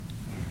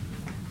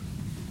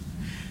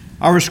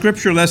Our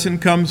scripture lesson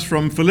comes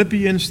from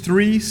Philippians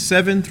 3,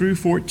 7 through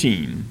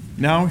 14.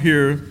 Now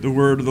hear the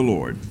word of the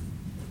Lord.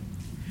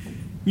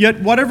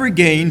 Yet whatever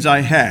gains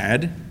I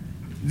had,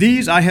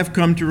 these I have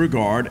come to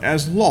regard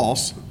as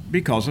loss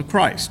because of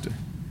Christ.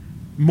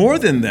 More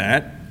than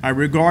that, I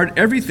regard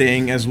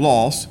everything as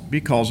loss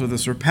because of the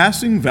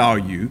surpassing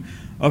value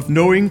of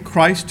knowing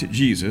Christ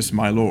Jesus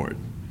my Lord.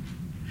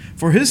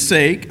 For his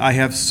sake I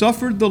have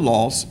suffered the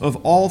loss of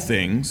all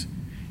things,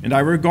 and I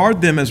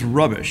regard them as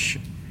rubbish,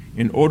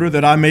 in order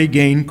that I may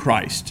gain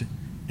Christ,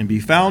 and be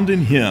found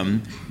in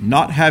him,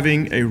 not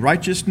having a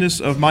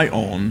righteousness of my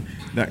own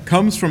that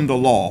comes from the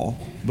law,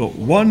 but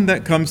one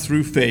that comes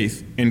through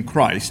faith in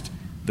Christ,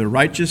 the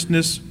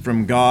righteousness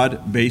from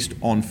God based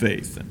on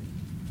faith.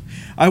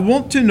 I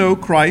want to know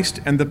Christ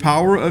and the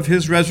power of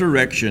his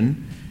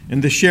resurrection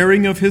and the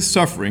sharing of his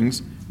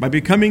sufferings by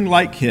becoming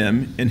like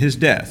him in his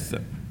death,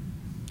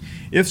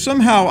 if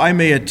somehow I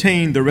may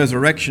attain the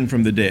resurrection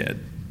from the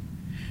dead.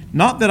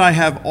 Not that I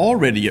have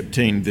already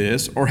obtained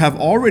this or have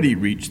already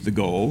reached the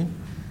goal,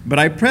 but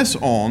I press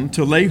on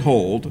to lay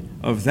hold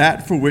of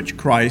that for which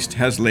Christ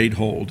has laid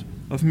hold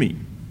of me.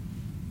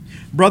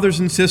 Brothers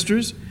and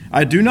sisters,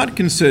 I do not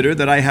consider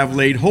that I have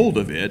laid hold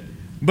of it,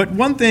 but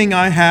one thing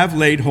I have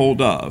laid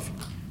hold of,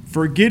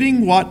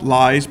 forgetting what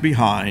lies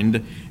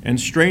behind and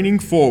straining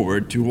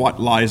forward to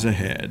what lies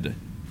ahead.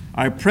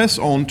 I press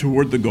on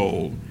toward the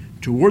goal,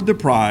 toward the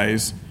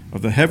prize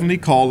of the heavenly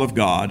call of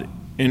God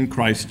in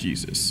Christ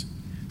Jesus.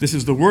 This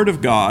is the word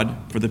of God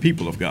for the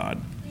people of God.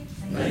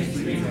 Thanks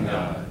be to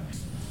God.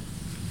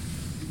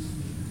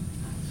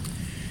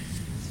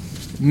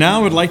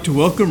 Now I'd like to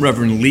welcome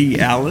Reverend Lee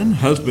Allen,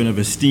 husband of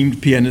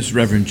esteemed pianist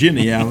Reverend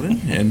Jenny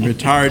Allen, and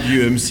retired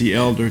UMC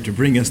elder, to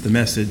bring us the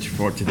message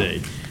for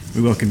today.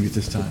 We welcome you at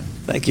this time.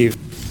 Thank you.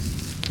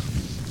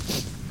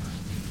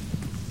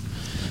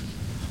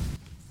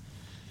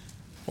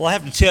 Well, I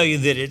have to tell you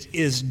that it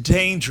is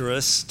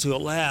dangerous to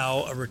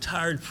allow a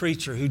retired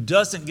preacher who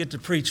doesn't get to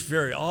preach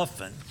very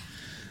often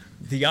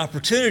the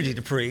opportunity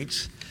to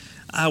preach.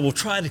 I will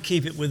try to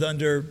keep it with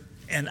under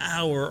an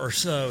hour or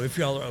so, if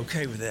y'all are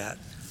okay with that.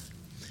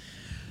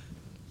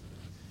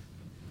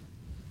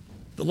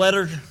 The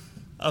letter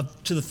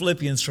to the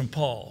Philippians from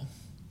Paul.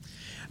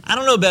 I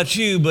don't know about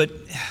you, but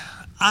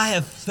I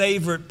have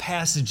favorite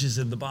passages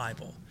in the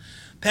Bible.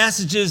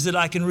 Passages that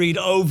I can read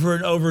over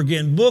and over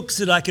again, books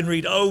that I can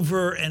read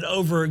over and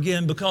over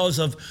again because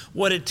of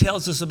what it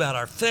tells us about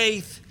our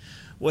faith,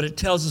 what it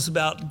tells us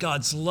about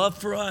God's love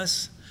for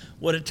us,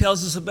 what it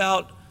tells us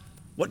about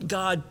what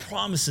God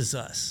promises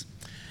us.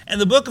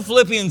 And the book of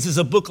Philippians is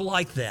a book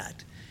like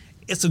that.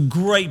 It's a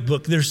great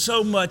book. There's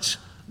so much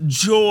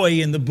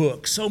joy in the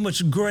book, so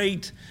much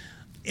great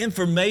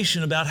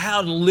information about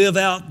how to live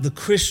out the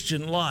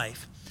Christian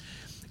life.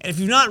 And if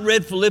you've not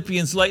read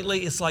Philippians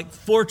lately, it's like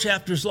 4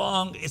 chapters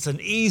long. It's an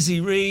easy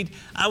read.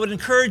 I would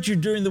encourage you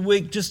during the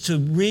week just to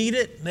read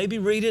it, maybe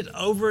read it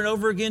over and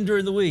over again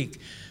during the week,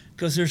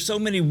 because there's so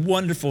many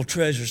wonderful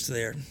treasures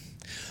there.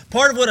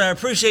 Part of what I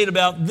appreciate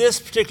about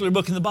this particular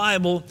book in the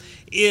Bible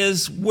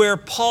is where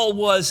Paul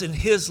was in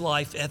his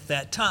life at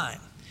that time.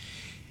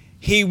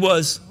 He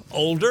was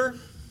older.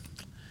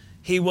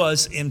 He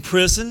was in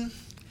prison.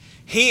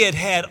 He had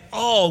had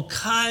all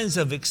kinds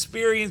of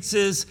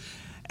experiences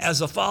as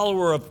a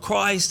follower of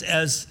Christ,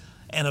 as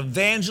an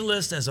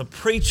evangelist, as a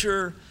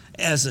preacher,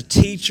 as a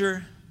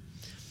teacher.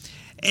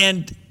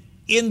 And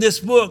in this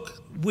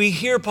book, we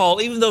hear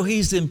Paul, even though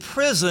he's in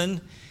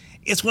prison,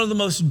 it's one of the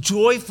most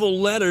joyful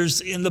letters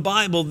in the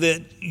Bible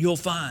that you'll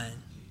find.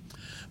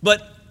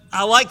 But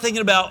I like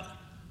thinking about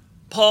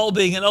Paul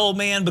being an old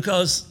man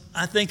because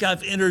I think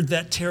I've entered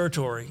that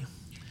territory.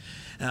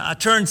 I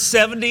turned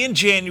 70 in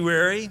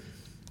January.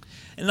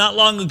 And not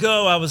long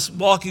ago, I was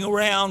walking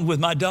around with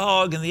my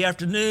dog in the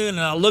afternoon, and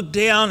I looked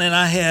down, and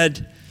I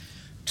had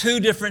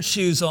 2 different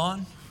shoes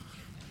on.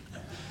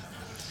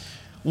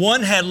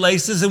 One had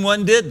laces and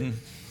one didn't.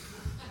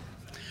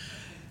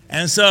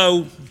 And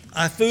so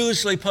I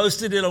foolishly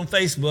posted it on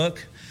Facebook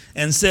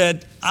and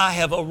said, I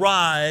have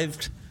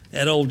arrived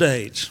at old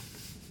age.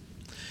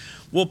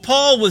 Well,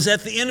 Paul was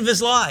at the end of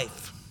his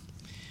life,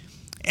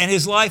 and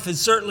his life had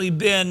certainly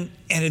been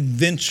an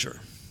adventure.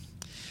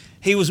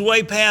 He was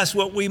way past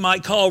what we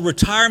might call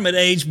retirement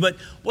age, but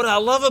what I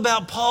love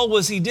about Paul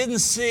was he didn't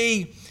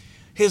see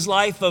his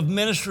life of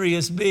ministry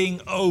as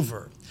being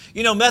over.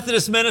 You know,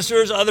 Methodist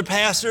ministers, other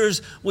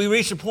pastors, we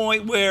reach a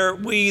point where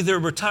we either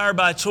retire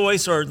by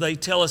choice or they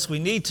tell us we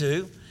need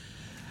to.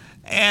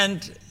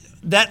 And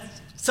that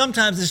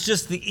sometimes is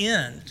just the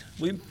end.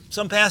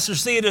 Some pastors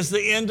see it as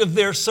the end of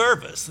their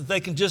service, that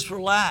they can just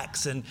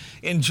relax and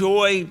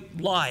enjoy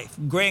life,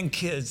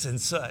 grandkids and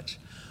such.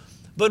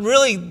 But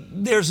really,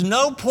 there's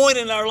no point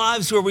in our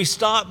lives where we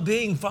stop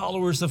being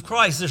followers of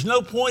Christ. There's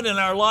no point in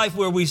our life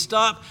where we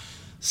stop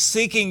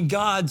seeking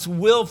God's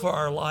will for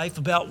our life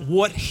about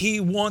what he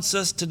wants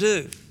us to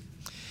do.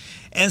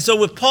 And so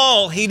with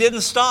Paul, he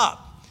didn't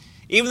stop.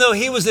 Even though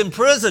he was in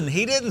prison,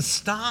 he didn't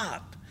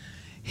stop.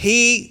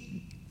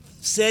 He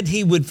said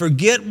he would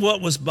forget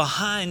what was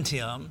behind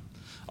him,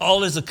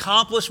 all his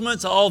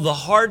accomplishments, all the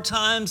hard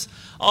times,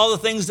 all the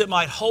things that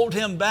might hold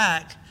him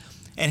back,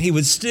 and he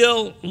would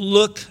still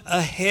look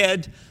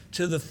ahead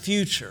to the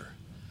future,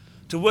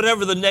 to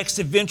whatever the next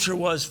adventure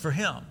was for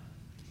him.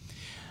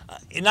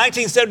 In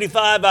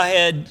 1975, I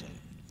had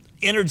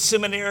entered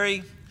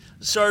seminary,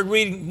 started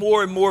reading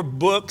more and more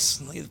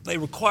books. They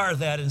require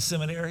that in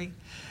seminary.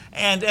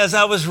 And as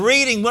I was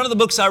reading, one of the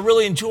books I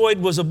really enjoyed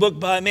was a book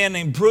by a man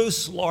named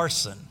Bruce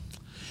Larson.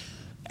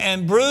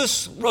 And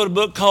Bruce wrote a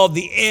book called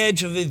The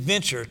Edge of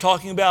Adventure,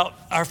 talking about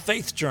our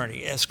faith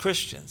journey as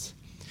Christians.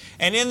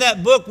 And in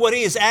that book, what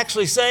he is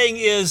actually saying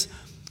is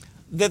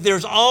that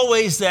there's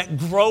always that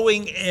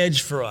growing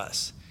edge for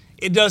us.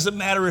 It doesn't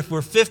matter if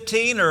we're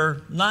 15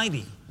 or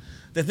 90,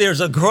 that there's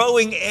a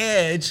growing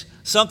edge,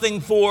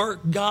 something for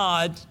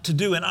God to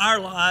do in our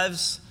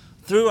lives,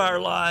 through our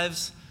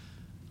lives,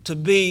 to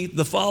be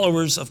the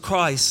followers of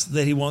Christ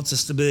that he wants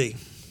us to be.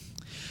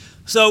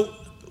 So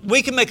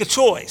we can make a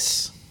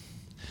choice.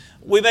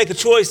 We make a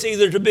choice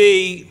either to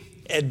be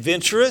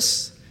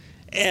adventurous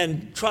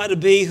and try to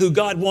be who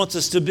God wants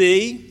us to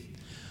be,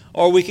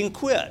 or we can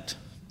quit.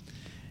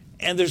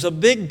 And there's a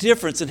big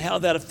difference in how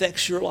that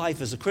affects your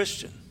life as a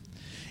Christian.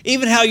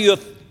 Even how it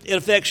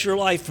affects your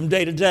life from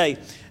day to day.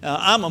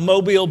 I'm a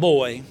Mobile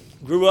boy.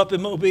 Grew up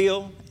in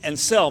Mobile and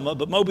Selma,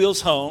 but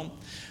Mobile's home.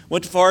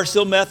 Went to Forest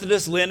Hill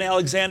Methodist. Lynn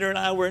Alexander and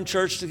I were in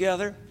church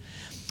together.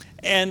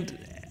 And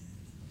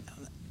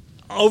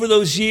over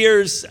those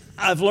years,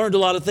 I've learned a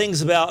lot of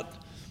things about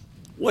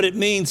what it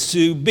means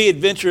to be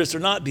adventurous or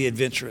not be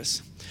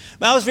adventurous.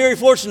 But I was very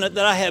fortunate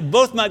that I had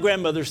both my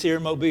grandmothers here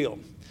in Mobile.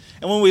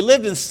 And when we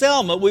lived in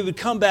Selma, we would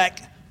come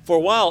back for a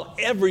while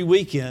every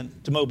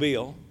weekend to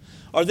Mobile,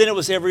 or then it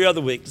was every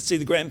other week to see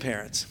the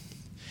grandparents.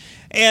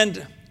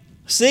 And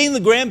seeing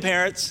the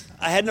grandparents,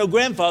 I had no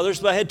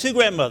grandfathers, but I had two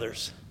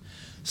grandmothers.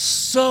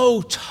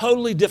 So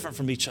totally different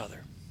from each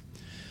other.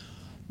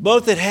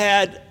 Both had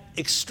had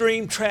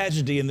extreme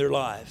tragedy in their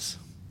lives.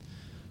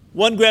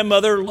 One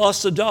grandmother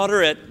lost a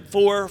daughter at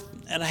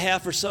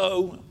 4.5 or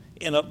so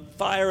in a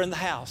fire in the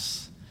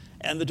house,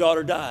 and the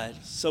daughter died.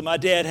 So my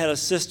dad had a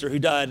sister who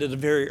died at a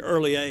very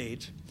early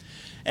age.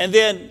 And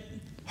then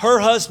her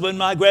husband,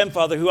 my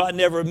grandfather, who I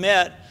never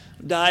met,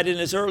 died in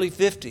his early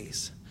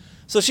 50s.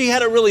 So she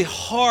had a really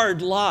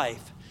hard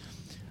life.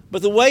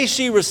 But the way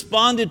she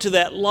responded to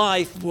that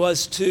life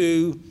was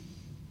to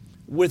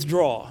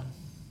withdraw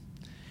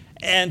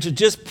and to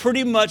just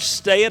pretty much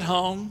stay at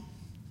home.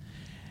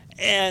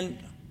 And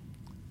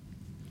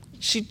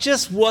she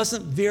just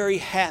wasn't very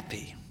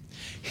happy.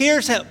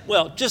 Here's how,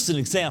 well, just an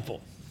example.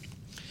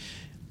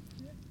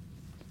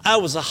 I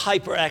was a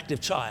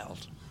hyperactive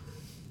child.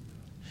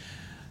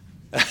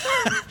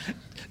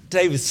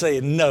 David's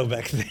saying no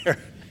back there.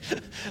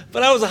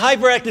 But I was a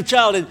hyperactive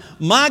child, and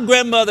my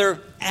grandmother,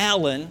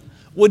 Allen,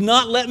 would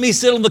not let me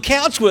sit on the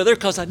couch with her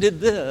because I did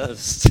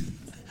this.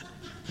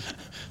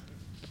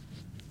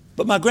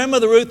 But my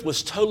grandmother Ruth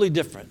was totally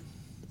different.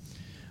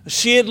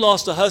 She had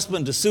lost a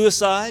husband to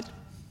suicide.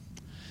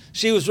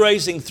 She was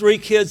raising 3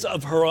 kids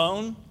of her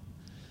own.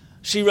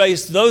 She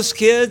raised those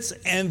kids,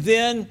 and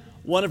then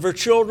one of her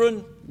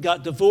children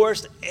got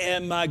divorced,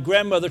 and my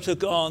grandmother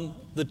took on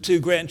the 2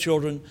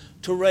 grandchildren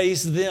to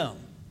raise them.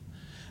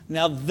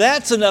 Now,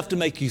 that's enough to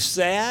make you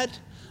sad.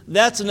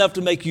 That's enough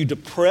to make you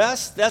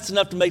depressed. That's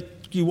enough to make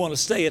you want to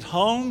stay at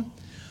home.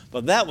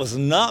 But that was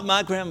not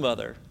my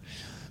grandmother.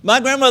 My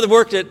grandmother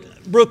worked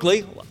at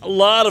Brookley. A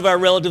lot of our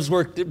relatives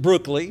worked at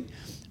Brookley.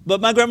 But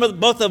my grandmother,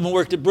 both of them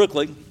worked at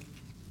Brookley.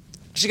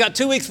 She got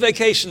 2 weeks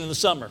vacation in the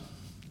summer.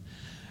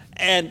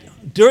 And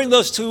during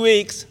those 2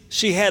 weeks,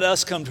 she had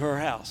us come to her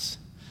house.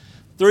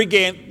 3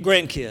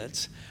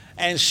 grandkids.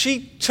 And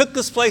she took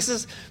us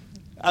places.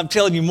 I'm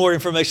telling you more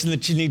information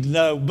that you need to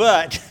know,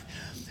 but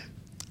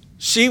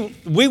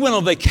we went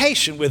on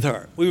vacation with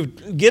her. We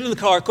would get in the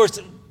car. Of course,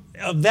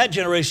 of that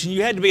generation,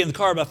 you had to be in the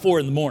car by 4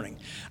 in the morning.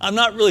 I'm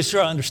not really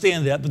sure I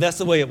understand that, but that's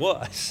the way it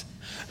was.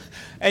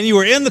 And you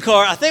were in the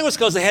car. I think it was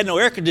because they had no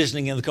air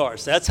conditioning in the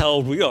cars. That's how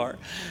old we are.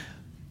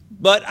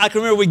 But I can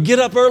remember we'd get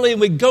up early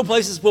and we'd go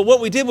places. But what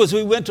we did was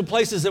we went to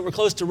places that were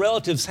close to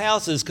relatives'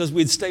 houses because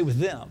we'd stay with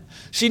them.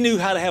 She knew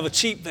how to have a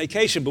cheap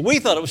vacation, but we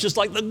thought it was just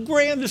like the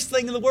grandest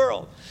thing in the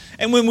world.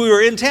 And when we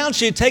were in town,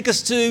 she'd take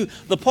us to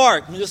the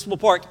park, Municipal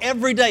Park,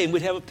 every day, and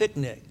we'd have a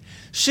picnic.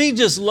 She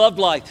just loved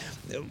life.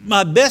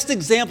 My best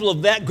example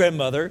of that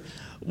grandmother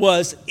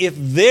was if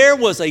there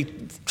was a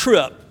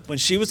trip when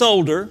she was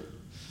older,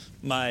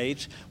 my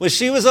age, when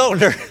she was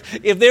older,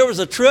 if there was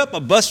a trip,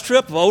 a bus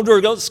trip of older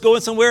adults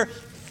going somewhere,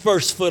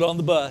 first foot on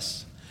the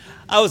bus.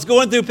 I was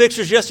going through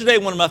pictures yesterday.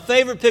 One of my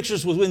favorite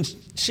pictures was when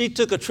she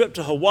took a trip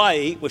to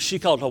Hawaii, which she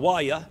called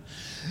Hawaii.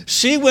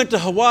 She went to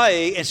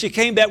Hawaii and she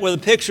came back with a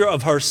picture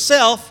of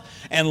herself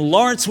and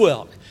Lawrence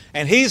Welk.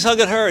 And he's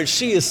hugging her and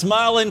she is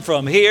smiling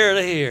from here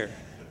to here.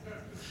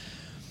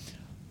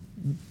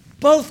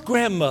 Both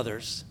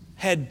grandmothers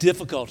had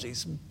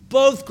difficulties.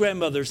 Both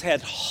grandmothers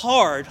had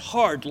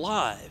hard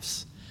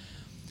lives.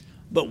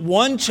 But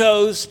one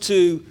chose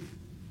to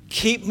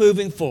keep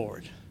moving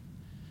forward.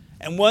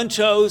 And one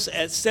chose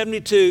at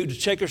 72 to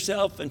check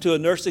herself into a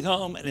nursing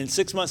home, and then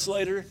 6 months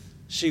later,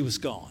 she was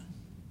gone.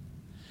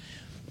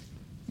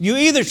 You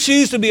either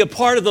choose to be a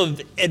part of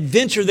the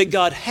adventure that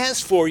God has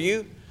for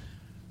you,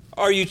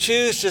 or you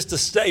choose just to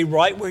stay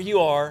right where you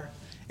are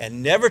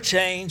and never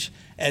change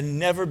and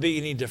never be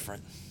any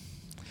different.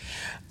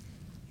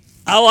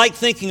 I like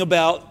thinking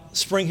about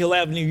Spring Hill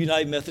Avenue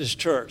United Methodist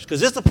Church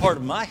because it's a part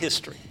of my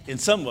history in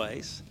some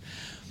ways.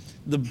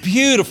 The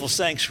beautiful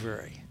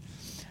sanctuary.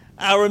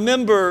 I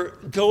remember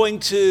going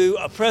to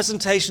a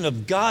presentation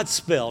of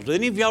Godspell. Do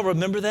any of y'all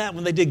remember that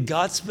when they did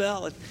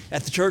Godspell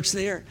at the church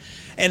there?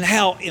 And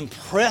how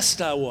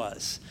impressed I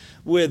was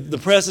with the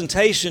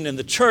presentation and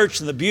the church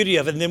and the beauty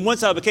of it. And then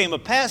once I became a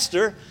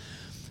pastor,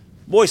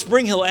 boy,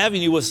 Spring Hill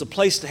Avenue was the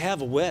place to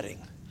have a wedding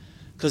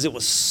because it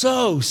was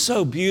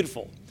so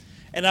beautiful.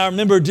 And I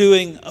remember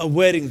doing a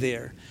wedding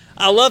there.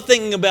 I love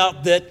thinking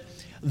about that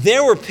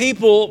there were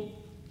people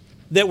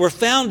that were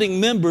founding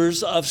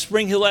members of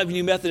Spring Hill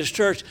Avenue Methodist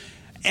Church,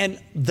 and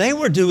they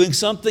were doing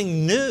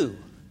something new.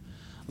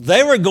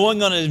 They were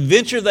going on an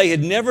adventure they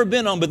had never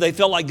been on, but they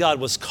felt like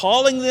God was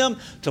calling them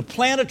to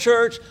plant a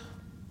church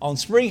on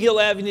Spring Hill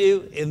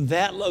Avenue in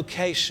that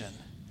location.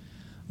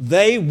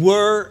 They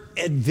were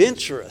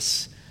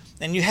adventurous,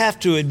 and you have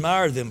to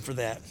admire them for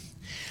that.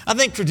 I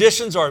think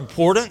traditions are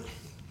important.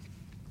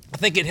 I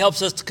think it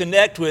helps us to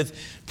connect with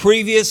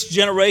previous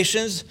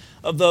generations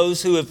of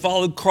those who have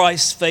followed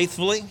Christ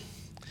faithfully.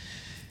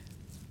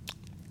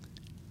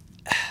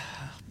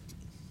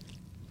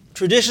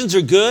 Traditions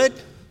are good.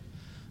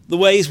 The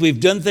ways we've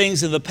done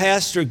things in the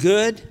past are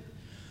good.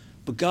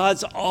 But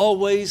God's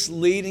always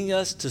leading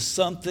us to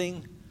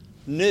something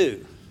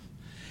new.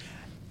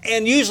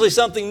 And usually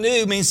something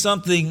new means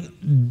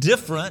something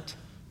different,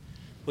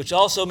 which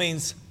also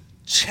means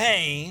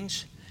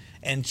change.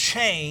 And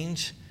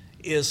change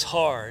is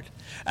hard.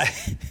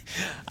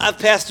 I've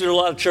pastored a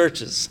lot of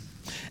churches.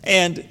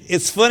 And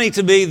it's funny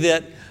to me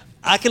that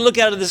I can look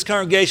out of this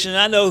congregation and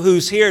I know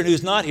who's here and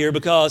who's not here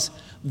because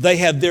they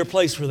have their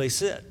place where they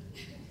sit,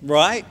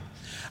 right?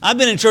 I've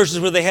been in churches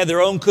where they had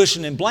their own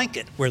cushion and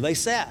blanket where they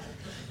sat.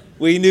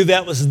 We knew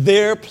that was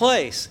their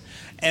place.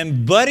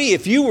 And buddy,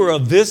 if you were a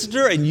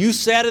visitor and you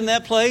sat in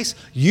that place,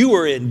 you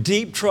were in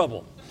deep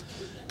trouble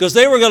because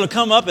they were going to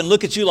come up and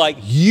look at you like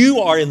you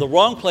are in the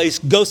wrong place,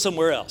 go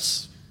somewhere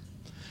else.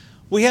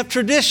 We have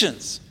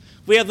traditions.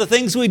 We have the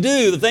things we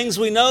do, the things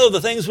we know, the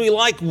things we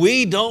like.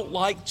 We don't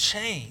like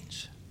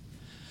change.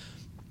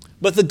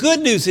 But the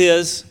good news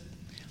is,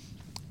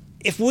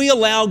 if we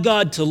allow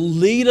God to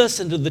lead us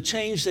into the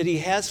change that He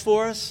has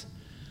for us,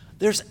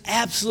 there's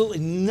absolutely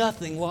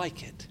nothing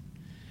like it.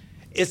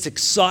 It's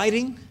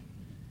exciting.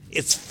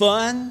 It's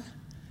fun.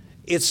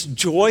 It's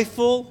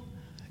joyful.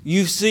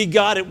 You see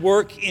God at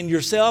work in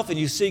yourself and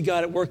you see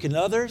God at work in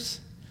others.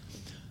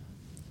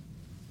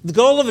 The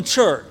goal of a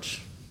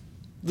church,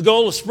 the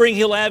goal of Spring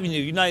Hill Avenue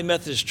United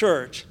Methodist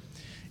Church,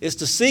 is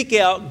to seek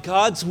out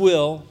God's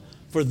will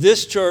for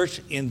this church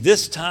in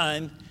this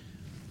time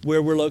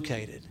where we're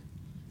located.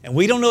 And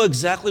we don't know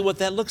exactly what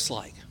that looks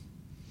like.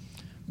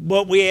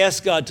 But we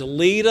ask God to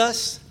lead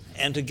us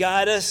and to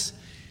guide us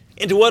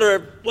into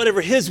whatever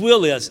His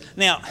will is.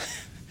 Now,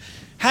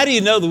 how do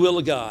you know the will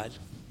of God?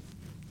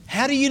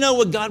 How do you know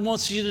what God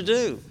wants you to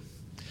do?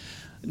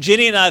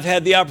 Jenny and I have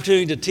had the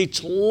opportunity to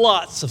teach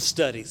lots of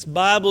studies,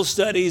 Bible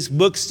studies,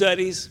 book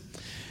studies.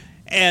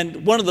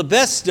 And one of the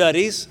best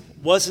studies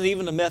wasn't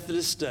even a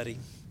Methodist study.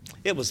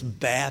 It was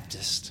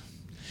Baptist.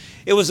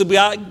 It was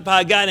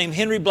by a guy named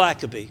Henry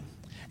Blackaby.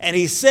 And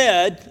he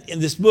said in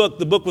this book,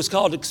 the book was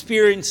called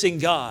Experiencing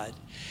God.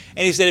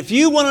 And he said, if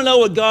you want to know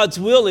what God's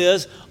will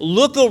is,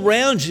 look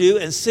around you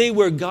and see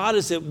where God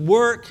is at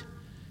work,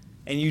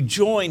 and you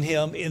join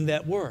Him in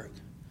that work.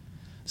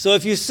 So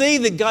if you see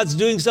that God's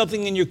doing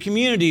something in your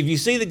community, if you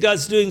see that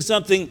God's doing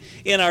something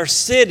in our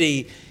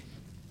city,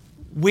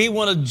 we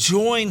want to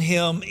join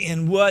Him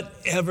in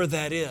whatever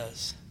that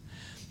is.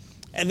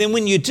 And then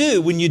when you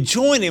do, when you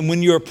join Him,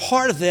 when you're a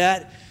part of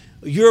that,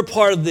 you're a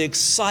part of the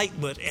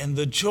excitement and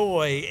the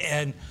joy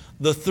and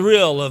the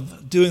thrill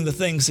of doing the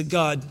things that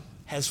God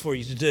has for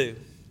you to do.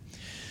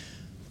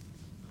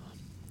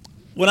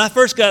 When I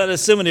first got out of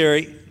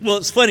seminary, well,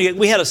 it's funny,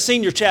 we had a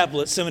senior chapel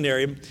at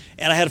seminary,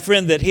 and I had a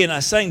friend that he and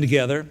I sang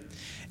together,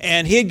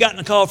 and he had gotten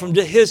a call from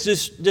his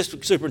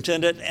district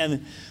superintendent,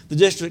 and the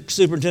district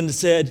superintendent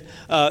said,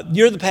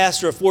 you're the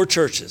pastor of 4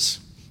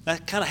 churches.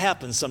 That kind of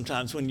happens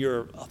sometimes when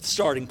you're a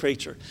starting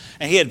preacher.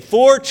 And he had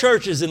 4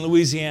 churches in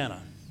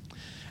Louisiana.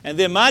 And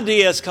then my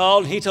DS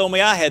called, and he told me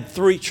I had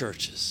 3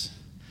 churches.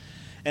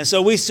 And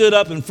so we stood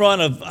up in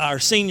front of our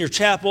senior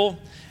chapel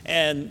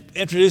and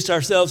introduced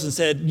ourselves and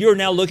said, you're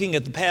now looking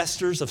at the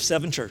pastors of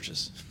 7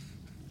 churches.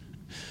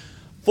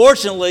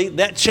 Fortunately,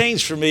 that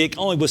changed for me. It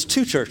only was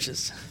 2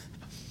 churches.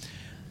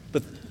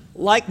 But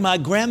like my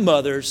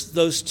grandmother's,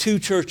 those 2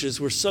 churches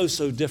were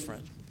so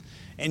different.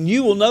 And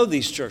you will know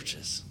these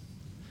churches.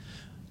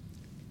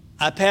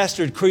 I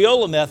pastored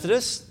Creola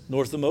Methodist,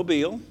 north of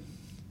Mobile.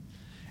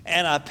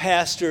 And I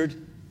pastored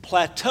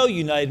Plateau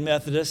United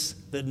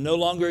Methodist that no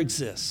longer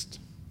exists.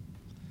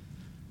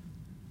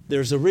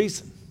 there's a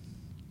reason.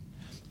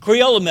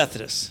 Crayola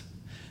Methodists,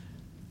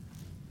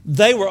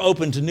 they were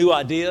open to new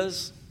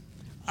ideas.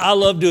 I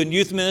love doing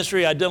youth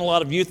ministry. I'd done a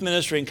lot of youth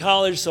ministry in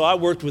college, so I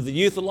worked with the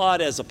youth a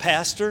lot as a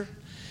pastor.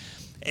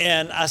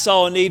 And I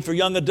saw a need for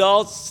young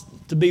adults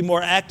to be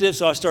more active,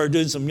 so I started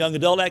doing some young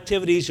adult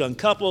activities, young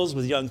couples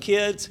with young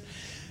kids.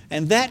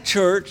 And that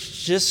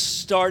church just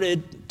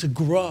started to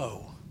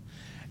grow.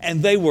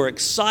 And they were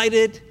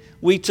excited.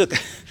 We took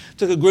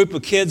a group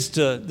of kids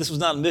this was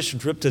not a mission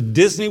trip, to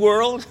Disney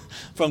World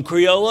from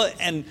Crayola.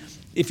 And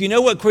if you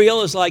know what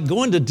Crayola is like,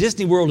 going to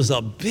Disney World is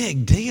a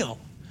big deal.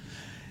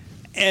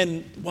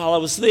 And while I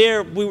was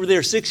there, we were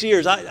there 6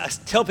 years. I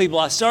tell people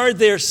I started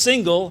there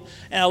single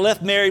and I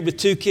left married with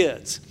 2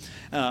 kids.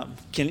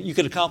 You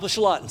could accomplish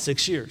a lot in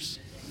 6 years.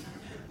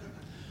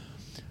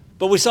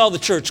 But we saw the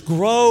church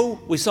grow.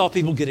 We saw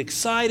people get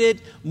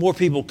excited, more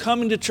people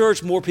coming to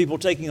church, more people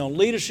taking on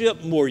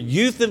leadership, more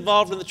youth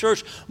involved in the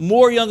church,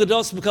 more young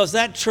adults, because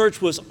that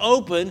church was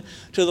open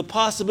to the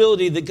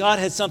possibility that God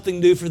had something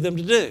new for them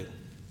to do.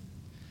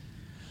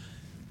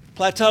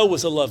 Plateau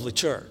was a lovely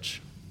church.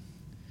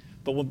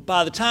 But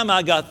by the time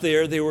I got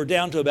there, they were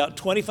down to about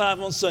 25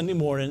 on Sunday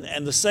morning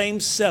and the same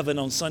 7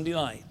 on Sunday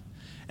night.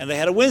 And they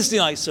had a Wednesday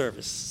night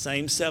service,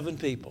 same 7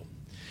 people.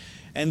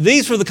 And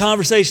these were the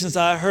conversations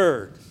I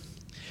heard.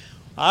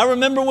 I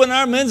remember when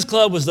our men's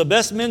club was the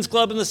best men's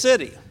club in the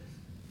city.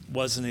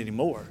 Wasn't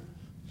anymore.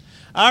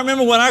 I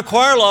remember when our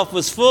choir loft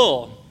was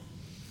full.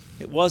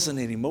 It wasn't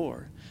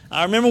anymore.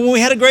 I remember when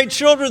we had a great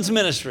children's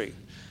ministry.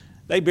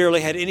 They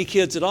barely had any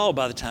kids at all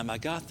by the time I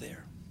got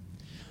there.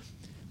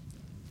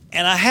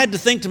 And I had to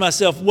think to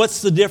myself,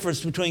 what's the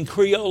difference between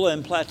Crayola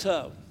and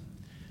Plateau?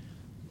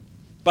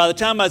 By the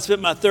time I'd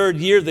spent my 3rd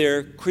year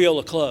there,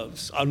 Crayola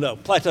closed. Oh no,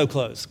 Plateau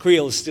closed.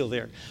 Crayola is still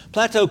there.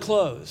 Plateau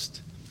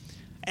closed.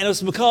 And it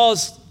was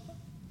because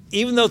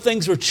even though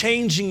things were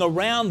changing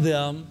around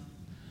them,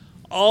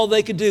 all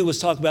they could do was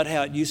talk about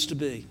how it used to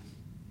be.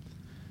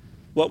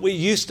 What we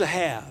used to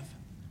have.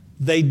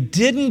 They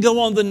didn't go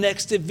on the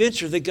next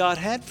adventure that God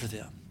had for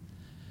them.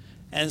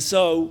 And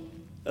so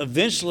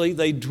eventually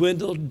they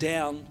dwindled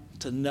down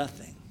to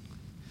nothing.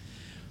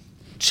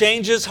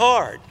 Change is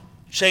hard.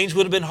 Change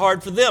would have been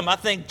hard for them. I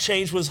think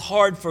change was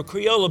hard for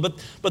Crayola,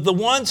 but the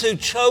ones who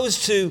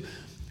chose to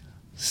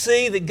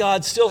see that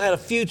God still had a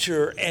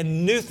future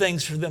and new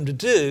things for them to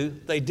do,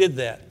 they did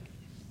that.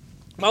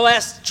 My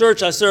last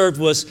church I served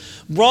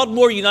was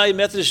Broadmoor United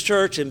Methodist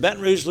Church in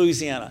Baton Rouge,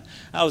 Louisiana.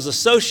 I was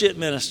associate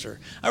minister.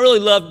 I really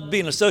loved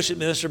being associate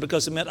minister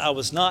because it meant I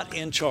was not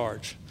in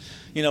charge.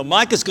 You know,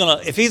 Mike is going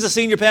to, if he's a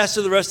senior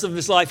pastor the rest of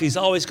his life, he's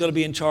always going to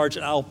be in charge,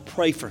 and I'll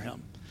pray for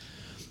him.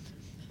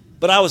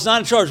 But I was not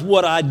in charge.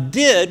 What I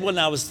did when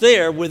I was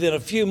there within a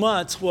few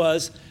months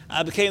was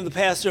I became the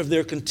pastor of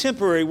their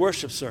contemporary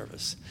worship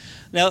service.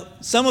 Now,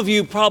 some of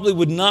you probably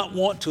would not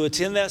want to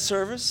attend that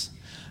service.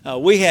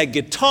 We had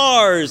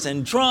guitars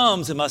and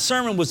drums, and my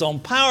sermon was on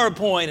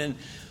PowerPoint.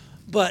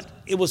 But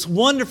it was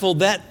wonderful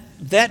that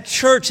that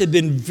church had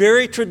been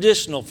very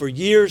traditional for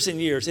years and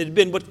years. It had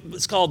been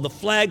what's called the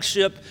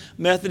flagship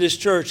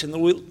Methodist church in the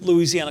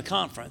Louisiana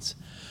Conference.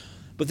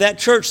 But that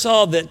church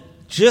saw that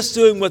just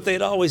doing what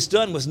they'd always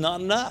done was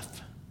not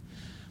enough,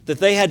 that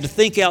they had to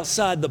think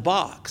outside the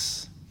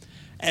box.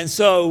 And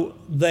so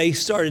they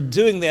started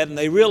doing that, and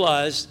they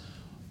realized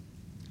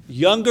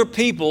younger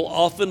people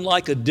often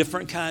like a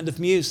different kind of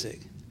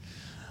music.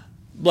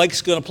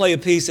 Blake's going to play a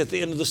piece at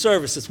the end of the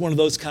service. It's one of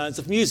those kinds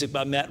of music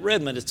by Matt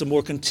Redman. It's a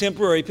more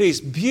contemporary piece.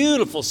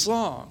 Beautiful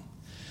song.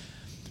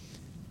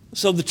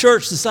 So the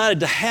church decided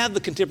to have the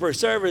contemporary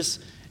service,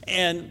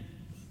 and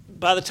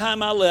by the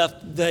time I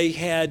left, they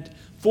had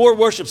 4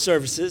 worship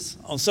services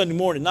on Sunday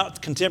morning,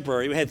 not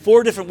contemporary. We had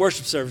 4 different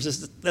worship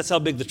services. That's how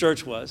big the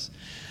church was.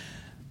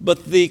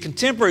 But the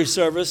contemporary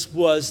service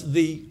was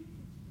the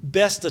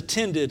best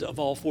attended of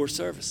all 4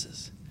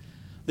 services.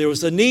 There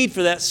was a need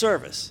for that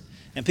service,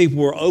 and people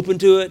were open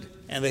to it,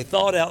 and they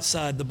thought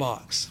outside the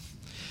box.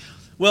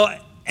 Well,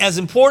 as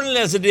important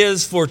as it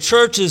is for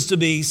churches to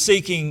be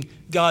seeking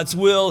God's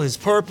will, His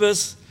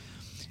purpose,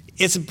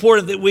 it's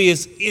important that we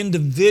as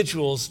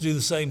individuals do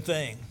the same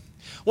thing.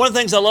 One of the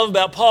things I love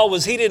about Paul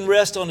was he didn't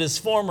rest on his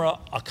former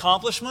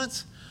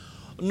accomplishments,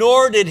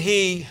 nor did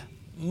he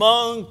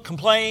moan,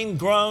 complain,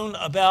 groan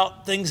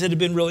about things that had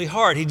been really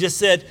hard. He just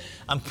said,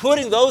 I'm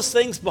putting those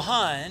things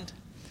behind,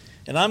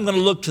 and I'm going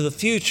to look to the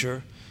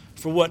future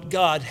for what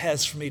God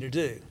has for me to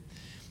do.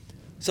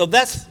 So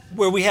that's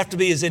where we have to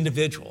be as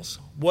individuals.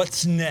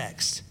 What's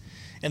next?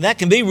 And that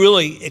can be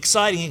really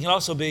exciting. It can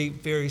also be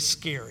very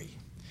scary.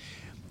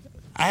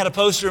 I had a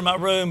poster in my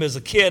room as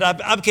a kid.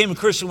 I became a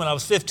Christian when I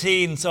was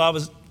 15, so I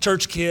was a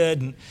church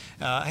kid, and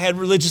I had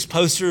religious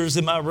posters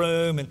in my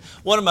room. And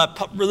one of my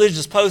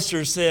religious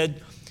posters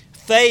said,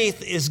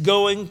 faith is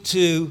going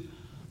to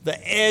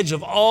the edge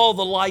of all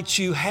the lights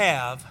you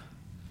have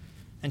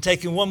and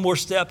taking one more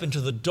step into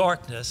the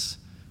darkness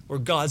where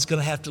God's going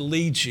to have to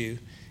lead you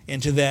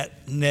into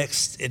that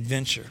next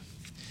adventure.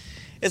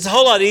 It's a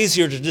whole lot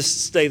easier to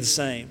just stay the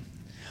same.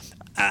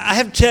 I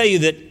have to tell you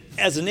that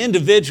as an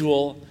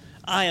individual,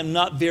 I am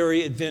not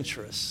very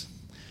adventurous.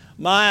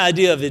 My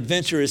idea of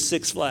adventure is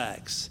Six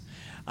Flags.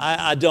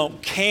 I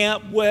don't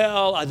camp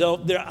well.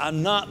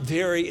 I'm not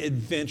very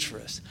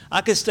adventurous.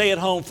 I could stay at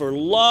home for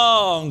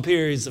long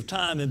periods of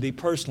time and be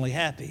personally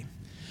happy.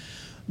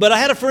 But I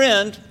had a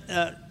friend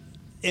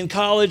in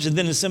college and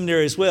then in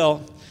seminary as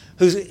well,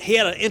 he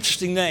had an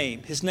interesting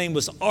name. His name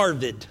was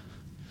Arvid.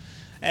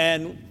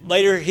 And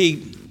later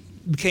he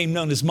became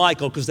known as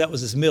Michael because that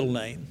was his middle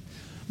name.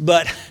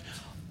 But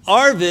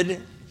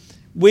Arvid,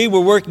 we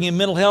were working in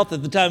mental health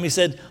at the time. He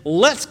said,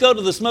 let's go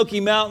to the Smoky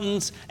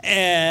Mountains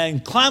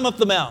and climb up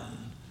the mountain.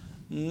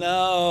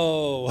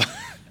 No.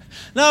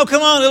 No,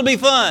 come on, it'll be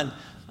fun.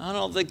 I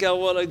don't think I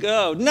want to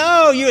go.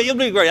 No, you'll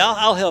be great.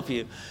 I'll help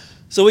you.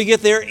 So we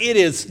get there. It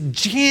is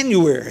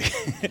January.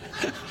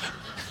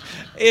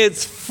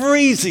 It's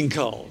freezing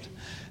cold.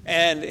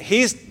 And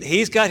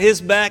he's got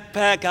his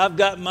backpack. I've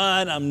got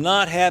mine. I'm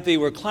not happy.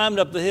 We're climbing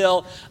up the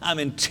hill. I'm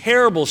in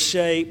terrible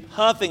shape,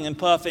 huffing and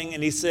puffing.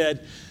 And he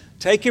said,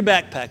 take your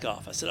backpack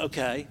off. I said,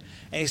 okay.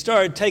 And he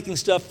started taking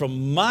stuff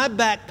from my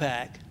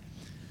backpack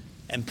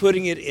and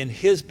putting it in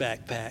his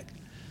backpack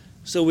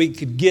so we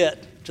could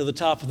get to the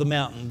top of the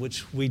mountain,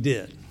 which we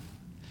did.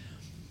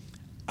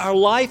 Our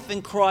life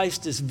in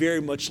Christ is very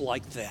much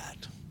like that,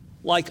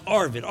 like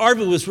Arvid.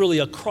 Arvid was really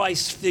a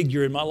Christ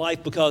figure in my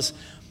life because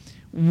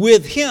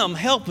with him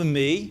helping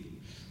me,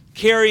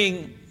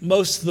 carrying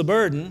most of the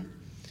burden,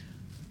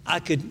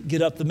 I could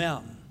get up the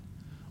mountain.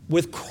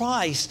 With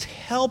Christ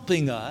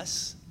helping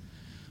us,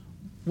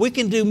 we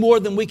can do more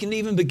than we can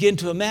even begin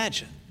to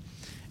imagine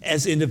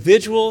as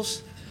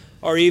individuals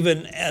or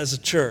even as a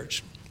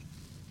church.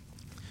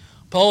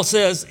 Paul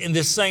says in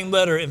this same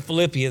letter in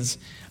Philippians,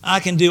 I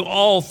can do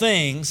all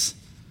things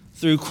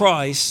through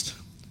Christ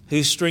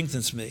who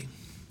strengthens me.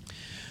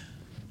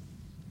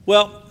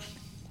 Well,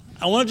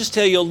 I want to just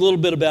tell you a little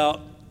bit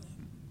about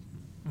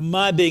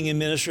my being in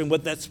ministry and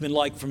what that's been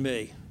like for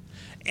me.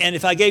 And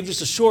if I gave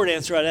just a short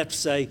answer, I'd have to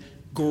say,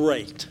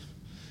 great.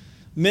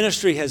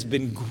 Ministry has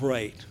been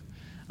great.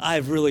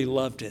 I've really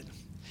loved it.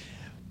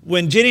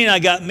 When Jenny and I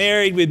got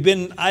married,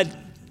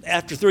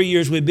 after 3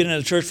 years, we'd been in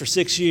a church for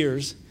 6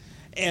 years.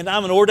 And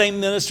I'm an ordained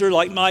minister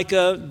like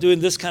Micah, doing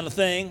this kind of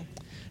thing,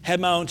 had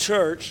my own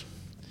church.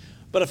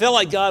 But I felt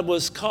like God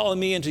was calling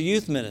me into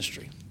youth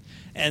ministry.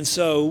 And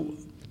so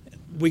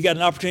we got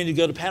an opportunity to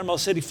go to Panama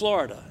City,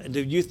 Florida, and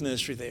do youth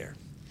ministry there.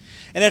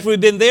 And after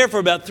we'd been there for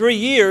about 3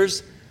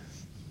 years,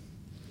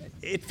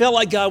 it felt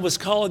like God was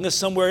calling us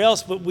somewhere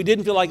else, but we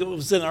didn't feel like it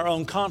was in our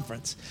own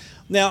conference.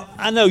 Now,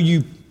 I know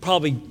you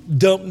probably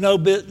don't know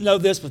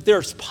this, but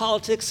there's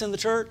politics in the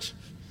church.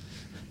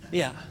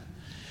 Yeah.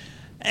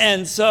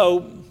 And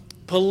so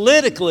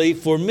politically,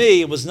 for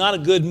me, it was not a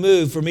good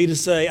move for me to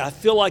say, I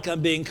feel like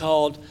I'm being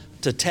called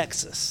to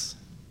Texas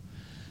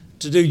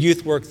to do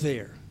youth work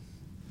there.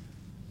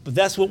 But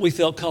that's what we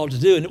felt called to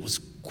do, and it was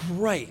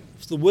great. It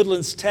was the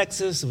Woodlands,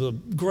 Texas. It was a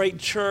great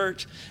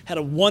church. Had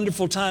a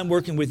wonderful time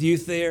working with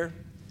youth there.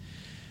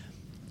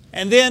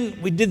 And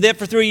then we did that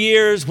for 3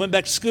 years, went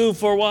back to school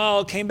for a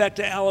while, came back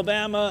to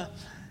Alabama,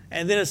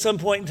 and then at some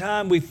point in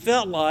time, we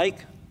felt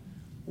like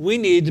we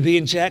needed to be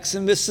in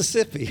Jackson,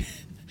 Mississippi.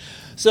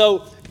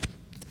 So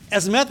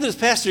as a Methodist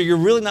pastor, you're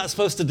really not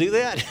supposed to do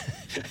that.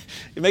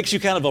 It makes you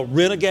kind of a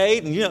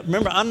renegade. And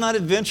remember, I'm not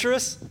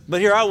adventurous, but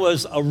here I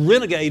was, a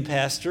renegade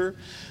pastor,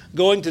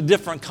 going to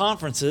different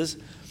conferences.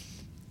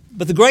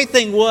 But the great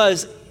thing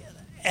was,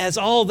 as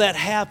all that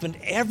happened,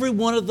 every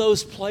one of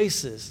those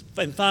places,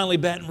 and finally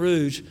Baton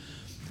Rouge,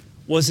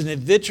 was an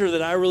adventure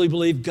that I really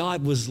believe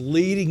God was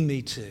leading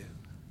me to.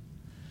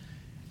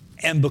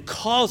 And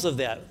because of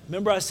that,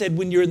 remember I said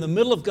when you're in the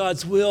middle of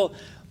God's will,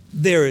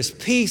 there is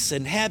peace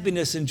and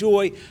happiness and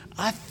joy.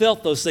 I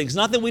felt those things.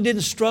 Not that we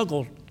didn't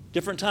struggle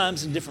different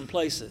times in different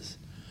places,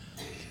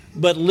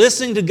 but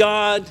listening to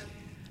God,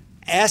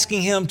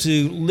 asking Him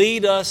to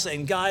lead us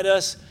and guide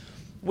us,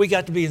 we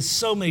got to be in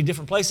so many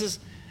different places.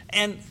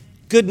 And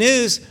good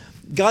news,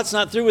 God's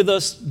not through with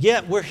us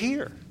yet. We're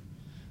here.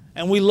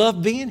 And we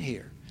love being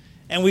here.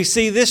 And we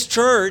see this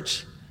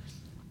church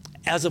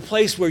as a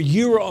place where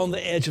you are on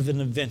the edge of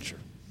an adventure.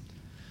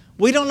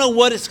 We don't know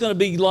what it's going to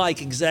be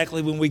like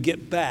exactly when we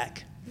get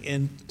back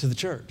into the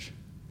church.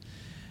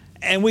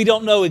 And we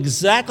don't know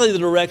exactly the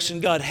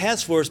direction God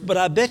has for us, but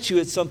I bet you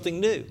it's something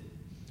new.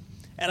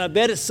 And I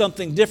bet it's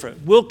something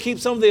different. We'll keep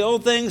some of the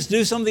old things,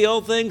 do some of the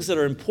old things that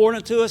are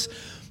important to us,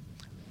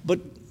 but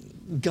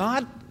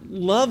God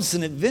loves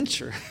an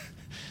adventure.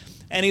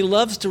 And He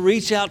loves to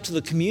reach out to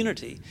the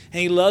community.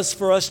 And He loves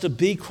for us to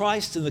be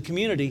Christ in the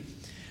community.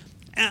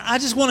 And I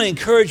just want to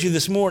encourage you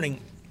this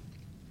morning,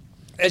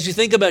 as you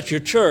think about your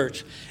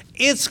church,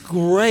 it's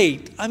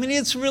great. I mean,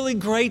 it's really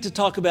great to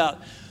talk about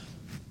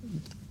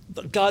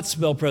the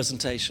Godspell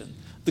presentation,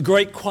 the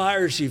great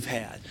choirs you've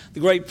had, the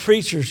great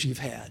preachers you've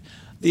had,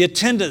 the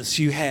attendance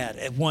you had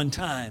at one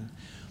time.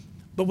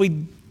 But we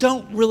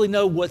don't really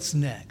know what's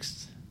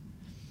next.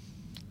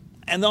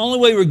 And the only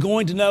way we're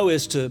going to know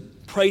is to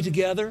pray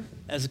together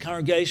as a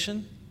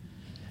congregation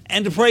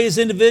and to pray as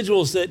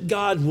individuals that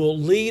God will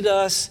lead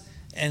us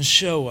and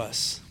show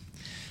us.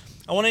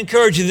 I want to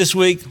encourage you this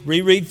week,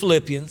 reread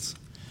Philippians.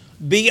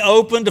 Be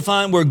open to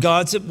find where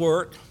God's at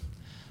work.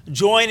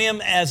 Join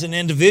Him as an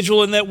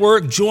individual in that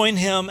work. Join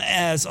Him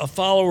as a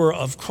follower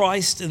of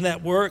Christ in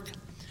that work.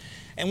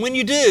 And when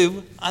you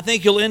do, I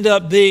think you'll end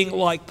up being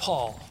like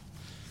Paul,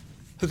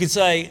 who can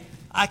say,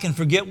 I can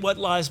forget what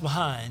lies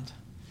behind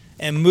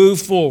and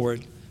move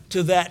forward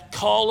to that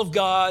call of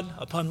God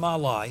upon my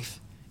life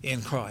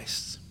in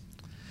Christ.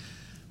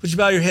 Would you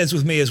bow your heads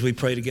with me as we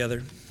pray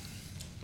together?